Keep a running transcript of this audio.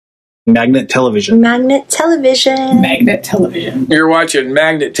Magnet television. Magnet television. Magnet television. You're watching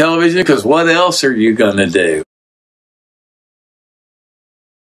Magnet television because what else are you going to do?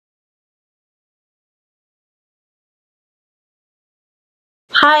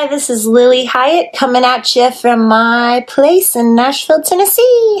 Hi, this is Lilly Hiatt coming at you from my place in Nashville,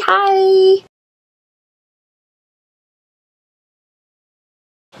 Tennessee. Hi.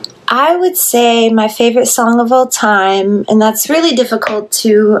 I would say my favorite song of all time, and that's really difficult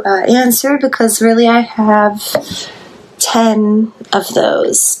to answer because really I have 10 of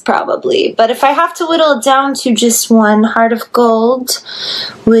those probably. But if I have to whittle it down to just one, Heart of Gold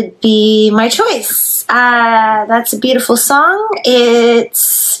would be my choice. That's a beautiful song.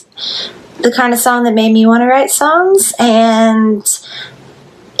 It's the kind of song that made me want to write songs, and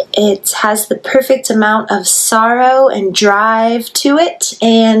it has the perfect amount of sorrow and drive to it,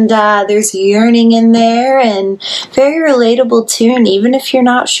 and there's yearning in there, and very relatable tune. Even if you're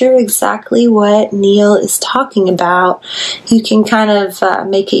not sure exactly what Neil is talking about, you can kind of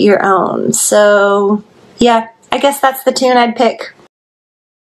make it your own. So yeah, I guess that's the tune I'd pick.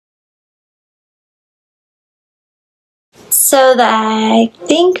 So I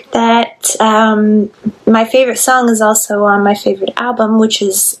think that my favorite song is also on my favorite album, which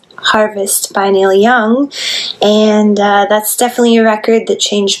is Harvest by Neil Young, and that's definitely a record that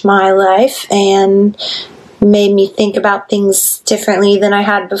changed my life and made me think about things differently than I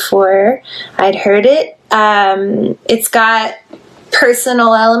had before I'd heard it. It's got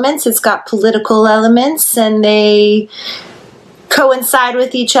personal elements, it's got political elements, and they coincide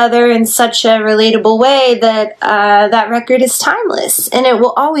with each other in such a relatable way that that record is timeless and it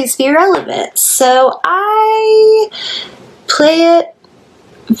will always be relevant. So I play it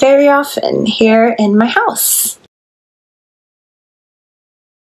very often here in my house.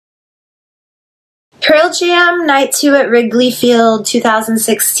 Pearl Jam Night 2 at Wrigley Field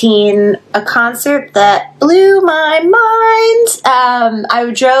 2016, a concert that blew my mind.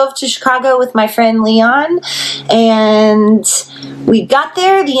 I drove to Chicago with my friend Leon, and we got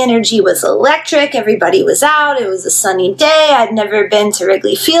there. The energy was electric. Everybody was out. It was a sunny day. I'd never been to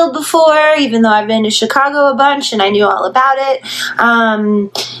Wrigley Field before, even though I've been to Chicago a bunch and I knew all about it.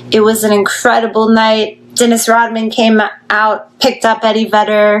 It was an incredible night. Dennis Rodman came out, picked up Eddie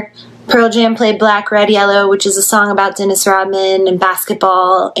Vedder. Pearl Jam played Black, Red, Yellow, which is a song about Dennis Rodman and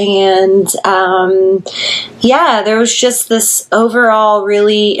basketball. And yeah, there was just this overall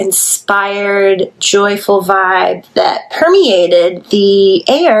really inspired, joyful vibe that permeated the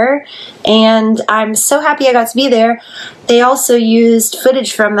air. And I'm so happy I got to be there. They also used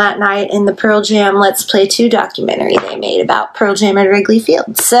footage from that night in the Pearl Jam Let's Play 2 documentary they made about Pearl Jam at Wrigley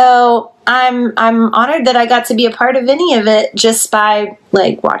Field. So I'm honored that I got to be a part of any of it just by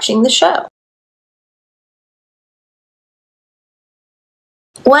watching the show.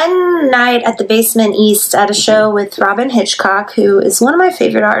 One night at the Basement East at a show with Robin Hitchcock, who is one of my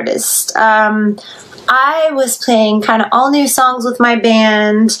favorite artists, I was playing kind of all new songs with my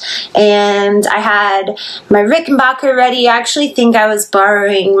band, and I had my Rickenbacker ready. I actually think I was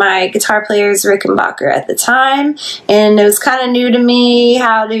borrowing my guitar player's Rickenbacker at the time, and it was kind of new to me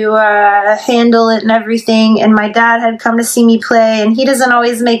how to handle it and everything, and my dad had come to see me play, and he doesn't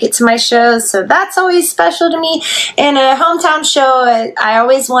always make it to my shows, so that's always special to me. In a hometown show, I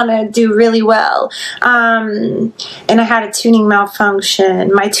always want to do really well, and I had a tuning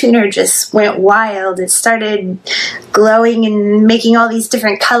malfunction. My tuner just went wild. It started glowing and making all these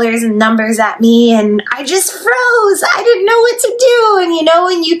different colors and numbers at me, and I just froze. I didn't know what to do. And you know,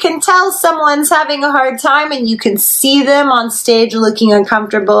 when you can tell someone's having a hard time and you can see them on stage looking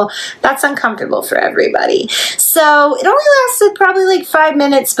uncomfortable, that's uncomfortable for everybody. So it only lasted probably 5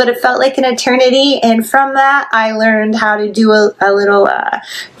 minutes, but it felt like an eternity. And from that, I learned how to do a little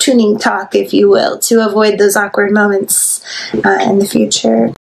tuning talk, if you will, to avoid those awkward moments in the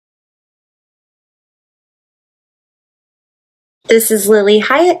future. This is Lilly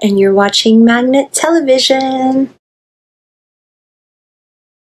Hiatt, and you're watching Magnet Television.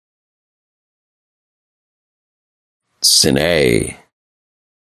 Cine.